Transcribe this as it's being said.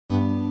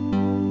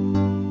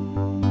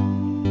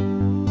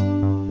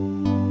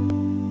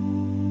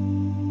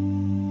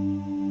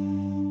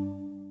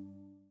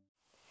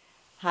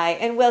Hi,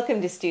 and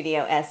welcome to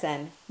Studio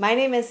SN. My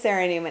name is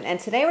Sara Naumann, and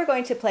today we're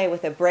going to play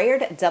with a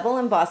brayered double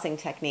embossing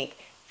technique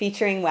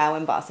featuring WOW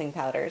Embossing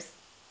Powders.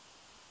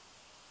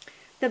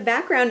 The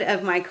background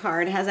of my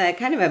card has a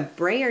kind of a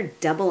brayered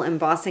double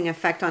embossing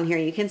effect on here.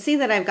 You can see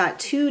that I've got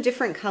two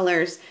different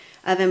colors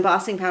of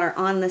embossing powder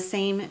on the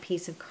same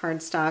piece of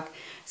cardstock.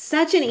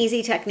 Such an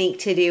easy technique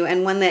to do,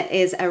 and one that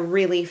is a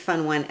really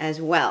fun one as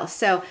well.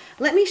 So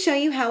let me show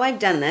you how I've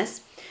done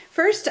this.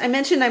 First, I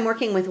mentioned I'm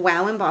working with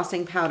WOW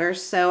Embossing Powders,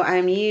 so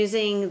I'm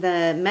using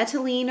the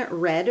Methylene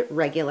Red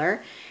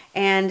Regular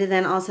and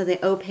then also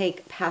the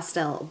Opaque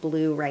Pastel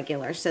Blue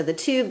Regular. So the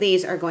two of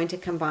these are going to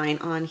combine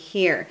on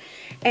here.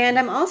 And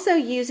I'm also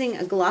using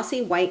a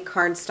glossy white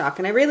cardstock,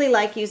 and I really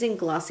like using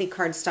glossy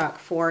cardstock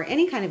for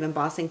any kind of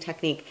embossing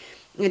technique.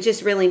 It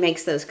just really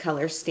makes those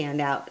colors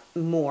stand out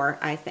more,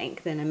 I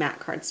think, than a matte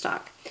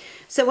cardstock.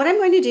 So what I'm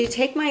going to do,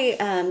 take my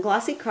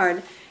glossy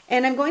card,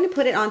 and I'm going to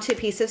put it onto a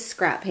piece of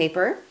scrap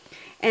paper.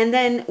 And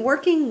then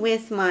working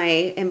with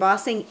my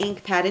embossing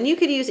ink pad, and you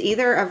could use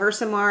either a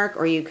Versamark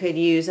or you could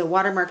use a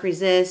Watermark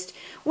Resist,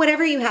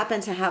 whatever you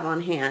happen to have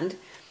on hand.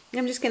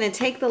 I'm just going to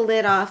take the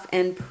lid off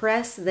and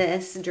press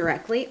this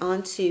directly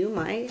onto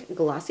my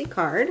glossy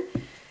card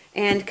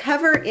and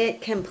cover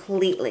it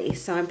completely.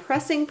 So I'm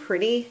pressing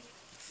pretty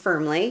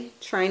firmly,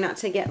 trying not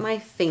to get my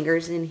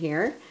fingers in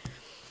here,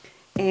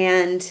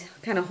 and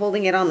kind of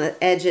holding it on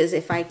the edges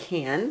if I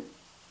can.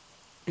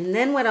 And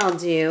then what I'll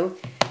do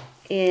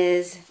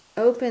is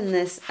open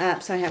this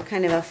up so I have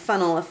kind of a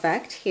funnel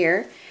effect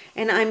here,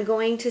 and I'm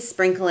going to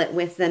sprinkle it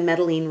with the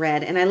Methylene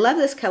Red. And I love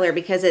this color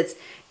because it's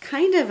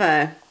kind of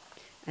a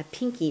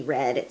pinky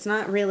red. It's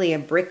not really a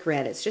brick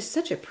red. It's just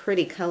such a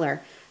pretty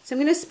color. So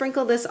I'm going to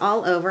sprinkle this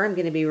all over. I'm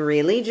going to be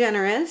really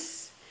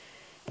generous,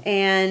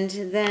 and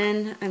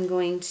then I'm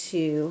going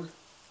to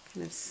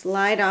kind of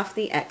slide off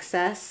the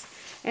excess.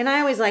 And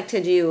I always like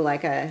to do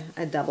like a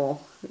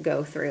double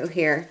go through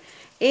here.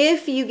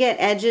 If you get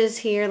edges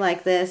here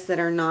like this that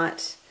are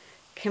not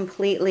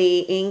completely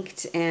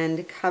inked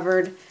and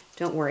covered,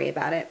 don't worry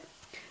about it.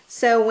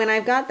 So when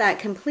I've got that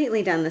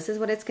completely done, this is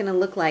what it's going to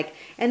look like.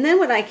 And then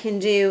what I can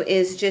do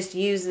is just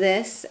use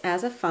this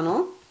as a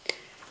funnel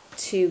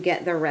to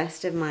get the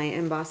rest of my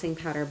embossing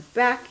powder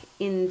back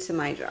into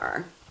my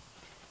jar,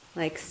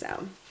 like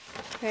so.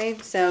 Okay,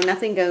 so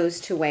nothing goes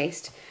to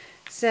waste.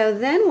 So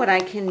then what I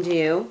can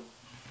do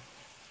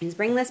is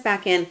bring this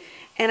back in,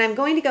 and I'm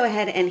going to go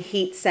ahead and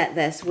heat set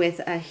this with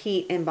a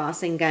heat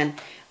embossing gun.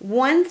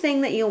 One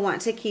thing that you'll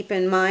want to keep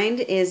in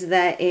mind is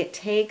that it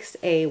takes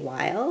a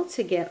while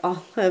to get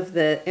all of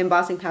the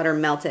embossing powder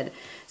melted.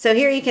 So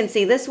here you can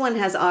see this one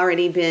has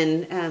already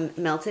been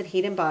melted,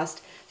 heat embossed.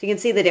 So you can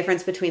see the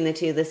difference between the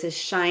two. This is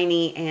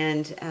shiny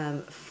and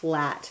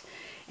flat.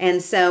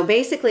 And so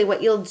basically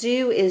what you'll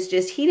do is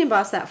just heat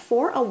emboss that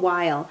for a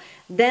while,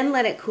 then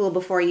let it cool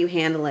before you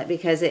handle it,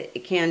 because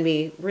it can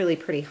be really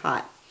pretty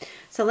hot.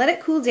 So let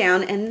it cool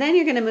down, and then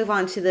you're going to move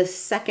on to the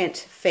second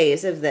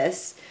phase of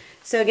this.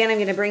 So again, I'm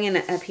going to bring in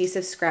a piece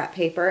of scrap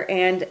paper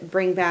and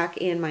bring back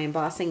in my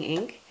embossing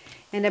ink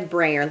and a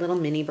brayer, a little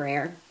mini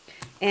brayer.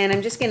 And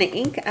I'm just going to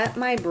ink up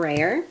my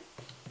brayer,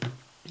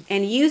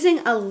 and using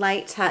a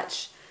light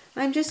touch,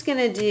 I'm just going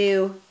to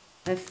do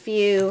a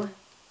few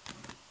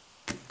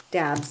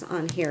dabs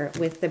on here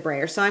with the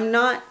brayer. So I'm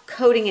not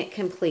coating it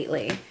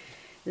completely.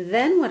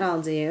 Then what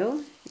I'll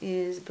do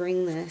is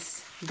bring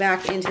this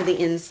back into the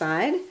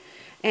inside.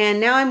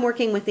 And now I'm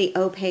working with the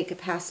Opaque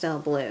Pastel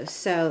Blue.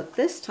 So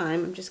this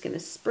time I'm just going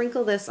to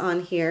sprinkle this on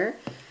here.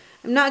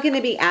 I'm not going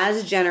to be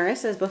as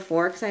generous as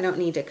before because I don't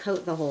need to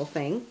coat the whole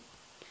thing.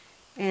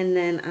 And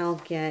then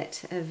I'll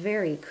get a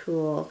very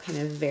cool kind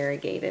of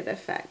variegated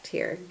effect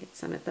here. Get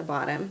some at the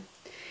bottom.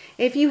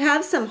 If you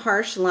have some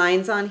harsh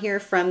lines on here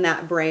from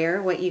that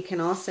brayer, what you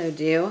can also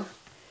do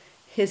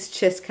is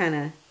just kind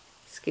of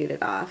scoot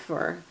it off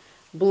or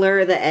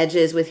blur the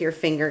edges with your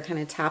finger, kind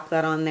of tap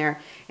that on there,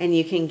 and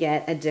you can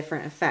get a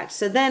different effect.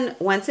 So then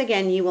once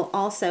again, you will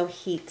also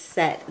heat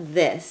set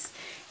this.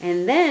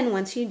 And then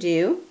once you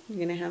do,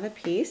 you're going to have a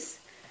piece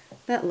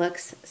that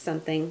looks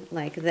something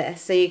like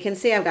this. So you can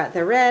see I've got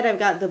the red, I've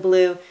got the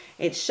blue,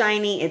 it's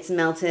shiny, it's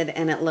melted,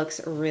 and it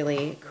looks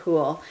really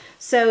cool.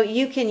 So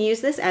you can use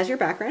this as your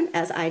background,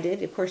 as I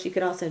did. Of course, you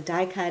could also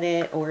die cut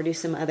it or do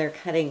some other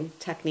cutting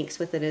techniques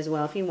with it as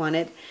well if you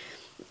wanted.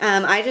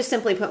 I just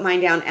simply put mine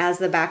down as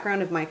the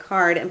background of my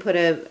card and put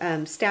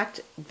a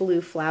stacked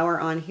blue flower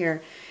on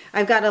here.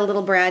 I've got a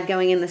little brad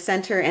going in the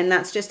center, and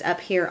that's just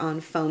up here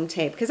on foam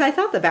tape because I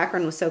thought the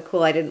background was so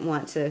cool I didn't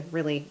want to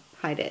really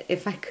hide it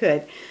if I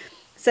could.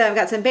 So I've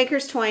got some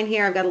baker's twine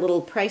here. I've got a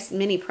little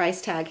mini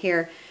price tag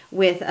here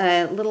with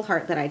a little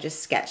heart that I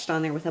just sketched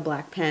on there with a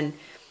black pen.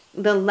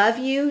 The Love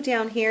You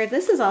down here,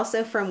 this is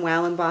also from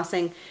WOW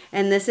Embossing,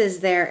 and this is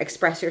their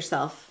Express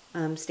Yourself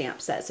stamp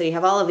set. So you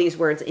have all of these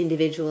words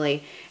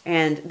individually,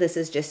 and this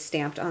is just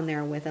stamped on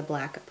there with a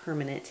black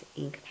permanent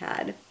ink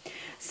pad.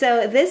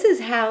 So this is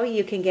how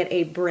you can get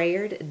a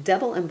brayered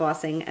double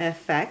embossing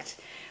effect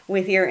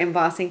with your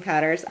embossing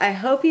powders. I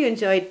hope you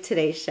enjoyed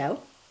today's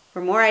show.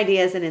 For more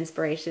ideas and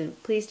inspiration,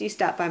 please do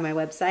stop by my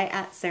website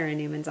at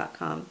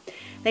saranaumann.com.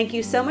 Thank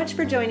you so much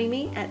for joining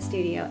me at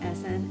Studio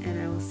SN,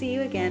 and I will see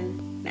you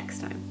again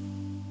next time.